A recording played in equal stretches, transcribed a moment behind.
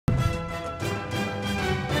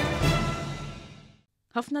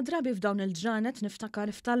Ħafna drabi f'dawn il-ġranet niftakar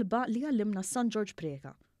f'talba li għallimna San Ġorġ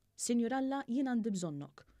Preca. Sinjur Alla, jien għandi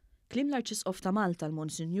bżonnok. Kliem l-Arċisqof ta' Malta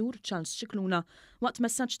l-Monsinjur Charles Scicluna waqt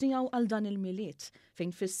messaġġ tiegħu għal dan il-Milied,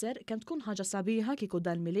 fejn fisser kemm tkun ħaġa sabiħa kieku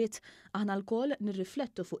dan il-Milied aħna lkoll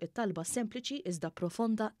nirriflettu fuq it-talba sempliċi iżda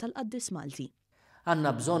profonda tal-qaddis Malti.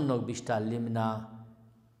 Għandna bżonnok biex tallimna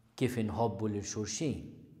kif inħobbu lil xulxin.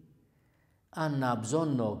 Għandna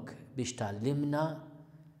bżonnok biex tallimna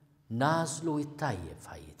nażlu it-tajjeb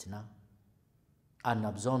f'ħajjitna.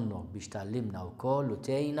 Għandna bżonnok biex tallimna wkoll u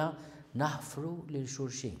tgħinna naħfru lil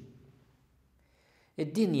xulxin.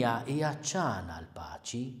 Id-dinja hija ċana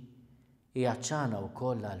l-paċi, hija ċana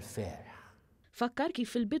wkoll għall-ferħ. Fakkar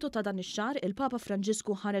kif fil-bidu ta' dan ix-xahar il-Papa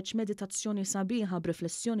Franġisku ħareġ meditazzjoni sabiħa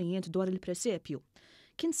b'riflessjonijiet dwar il-Presepju.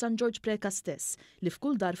 Kien San Ġorġ Preca stess li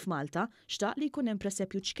f'kull dar f'Malta xtaq li jkun hemm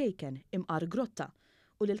presepju ċkejken imqar grotta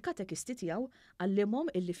u lill-katekisti tiegħu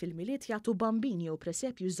għallimhom illi fil-Milied jagħtu bambini jew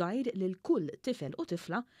presepju żgħir lil kull tifel u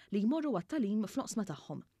tifla li jmorru għat-tagħlim fl-oqsma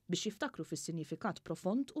tagħhom biex jiftakru fis-sinifikat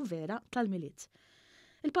profond u vera tal-Milied.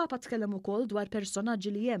 Il-Papa tkellem ukoll dwar personaġġi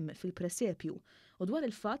li hemm fil-Presepju u dwar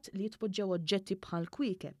il-fatt li jitpoġġew oġġetti bħal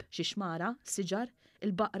kwiekeb, xi xmara, siġar,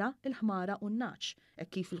 il-baqra, il-ħmara u n-naċ,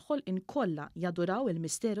 hekk kif il-ħolqien kollha jaduraw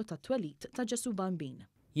il-misteru tat-twelid ta' Ġesu bambin.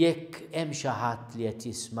 Jekk hemm xi ħadd li qed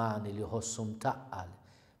jismani li jħossu mtaqqal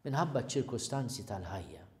minħabba ċ-ċirkustanzi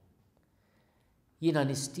tal-ħajja, jiena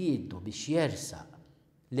nistiednu biex jersaq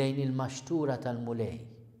lejn il-maxtura tal-mulej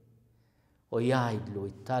u jgħidlu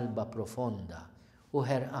it-talba profonda u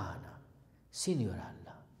ħerqana, Sinjur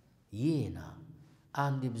Alla, jiena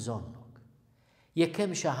għandi bżonnok. Jekk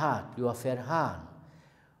hemm xi ħadd li huwa ferħan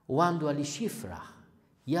u għandu għaliex jifraħ,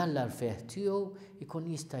 jalla l-ferħ tiegħu ikun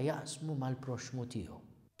jista' jaqsmu mal-proxmu tiegħu.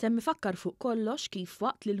 Temm ifakkar fuq kollox kif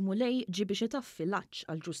waqt li l-mulej ġie biex itaffi l-għaġġ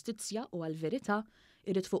għall-ġustizzja u għall-verità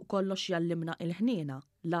irid fuq kollox jallimna il-ħniena,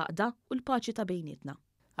 l-għaqda u l-paċi ta' bejnietna.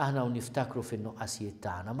 Aħna u niftakru fin-nuqqasijiet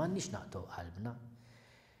tagħna m'għandniex naqtgħu qalbna.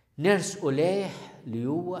 Nersqu lejh li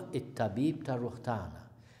huwa it-tabib tar-ruħ tagħna.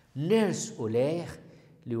 Nersqu lejh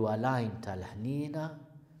li huwa l-għajn tal-ħniena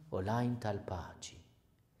u l-għajn tal-paċi.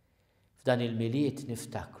 F'dan il-Milied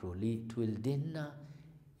niftakru li twildinna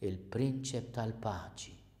il-prinċep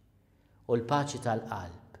tal-paċi u l-paċi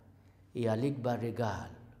tal-qalb hija l-ikbar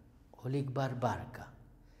rigal u l-ikbar barka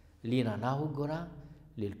li jiena nawgura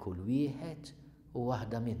lil kull wieħed u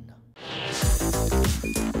waħda minna.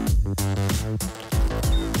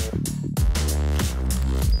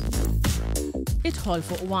 Idħol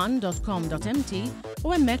fuq one.com.mt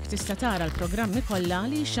u hemmhekk tista' tara l-programmi kollha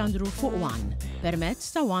li jxandru fuq One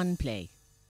permezz ta' One Play.